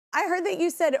I heard that you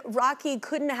said Rocky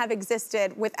couldn't have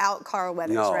existed without Carl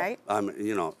Weathers, right? No,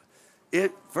 you know,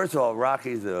 first of all,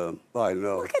 Rocky's I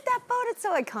know. Look at that boat, it's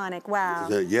so iconic, wow.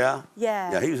 Yeah?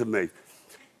 Yeah. Yeah, he was amazing.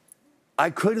 I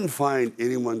couldn't find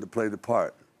anyone to play the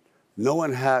part. No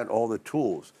one had all the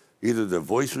tools. Either their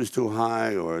voice was too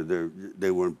high, or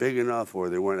they weren't big enough, or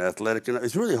they weren't athletic enough.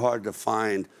 It's really hard to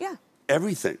find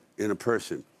everything in a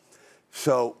person.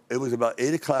 So it was about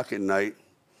 8 o'clock at night,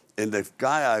 and the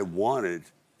guy I wanted,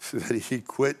 that he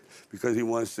quit because he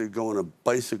wants to go in a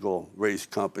bicycle race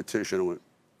competition. I went,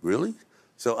 really?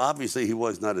 So obviously he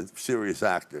was not a serious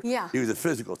actor. Yeah. He was a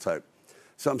physical type.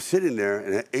 So I'm sitting there,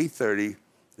 and at 8:30,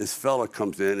 this fella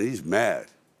comes in, and he's mad.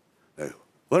 Like,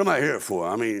 what am I here for?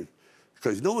 I mean,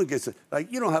 because no one gets it.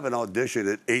 Like, you don't have an audition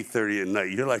at 8:30 at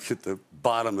night. You're like at the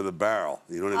bottom of the barrel.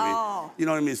 You know what I mean? You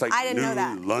know what I mean? It's like I didn't know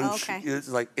that. lunch. Okay. It's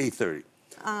like 8:30.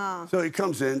 So he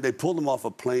comes in. They pulled him off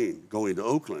a plane going to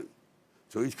Oakland.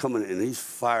 So he's coming in, and he's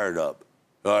fired up.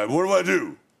 All right, what do I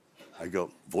do? I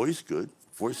go, voice good.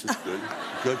 Voice is good.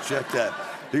 Go check that.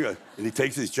 He goes, and he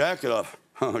takes his jacket off.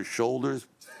 Shoulders,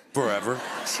 forever.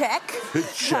 Check.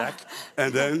 Check.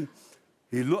 And then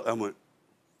he looked. I went,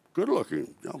 good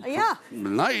looking. You know, yeah.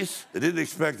 Nice. I didn't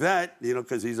expect that, you know,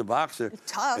 because he's a boxer.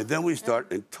 Tough. And then we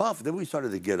Then we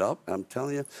started to get up. I'm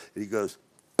telling you. And he goes,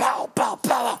 pow, pow,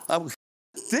 pow. I was,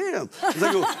 damn.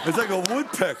 It's like a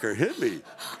woodpecker hit me.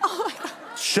 Oh my God.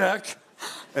 Check.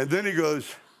 And then he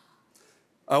goes,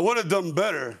 I would have done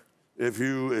better if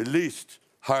you at least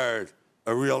hired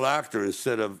a real actor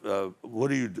instead of,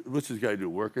 what's this guy do,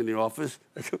 work in the office?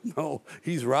 I go, no,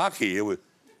 he's Rocky. It was,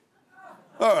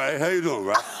 all right, how you doing,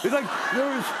 Rocky? He's like,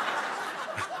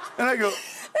 and I go,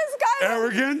 this guy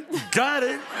arrogant, got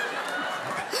it.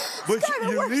 But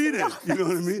you need it, you know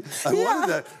what I mean?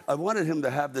 I wanted him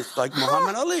to have this, like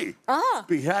Muhammad Ali.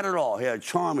 He had it all. He had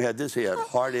charm, he had this, he had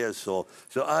hard-ass soul.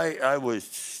 So I was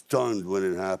stunned when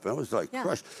it happened. I was like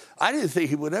crushed. I didn't think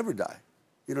he would ever die.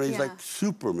 You know, he's like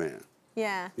Superman.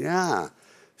 Yeah. Yeah.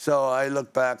 So I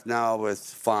look back now with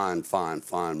fond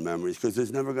memories, because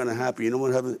it's never going to happen. You know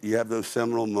when you have those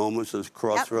seminal moments, those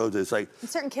crossroads? It's like...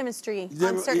 certain chemistry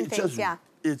on certain things,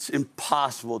 It's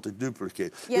impossible to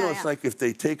duplicate. You know, it's like if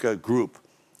they take a group,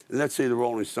 and let's say the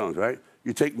Rolling Stones, right?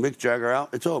 You take Mick Jagger out,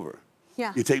 it's over.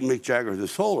 Yeah. You take Mick Jagger as a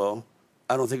solo,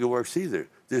 I don't think it works either.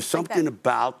 There's something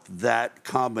about that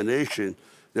combination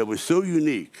that was so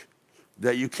unique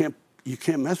that you can't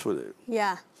mess with it.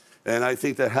 Yeah. And I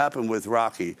think that happened with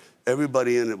Rocky.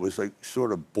 Everybody in it was like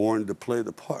sort of born to play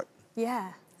the part.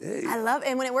 Yeah. Hey. I love it.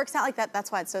 And when it works out like that,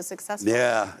 that's why it's so successful.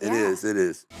 Yeah, it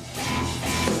is.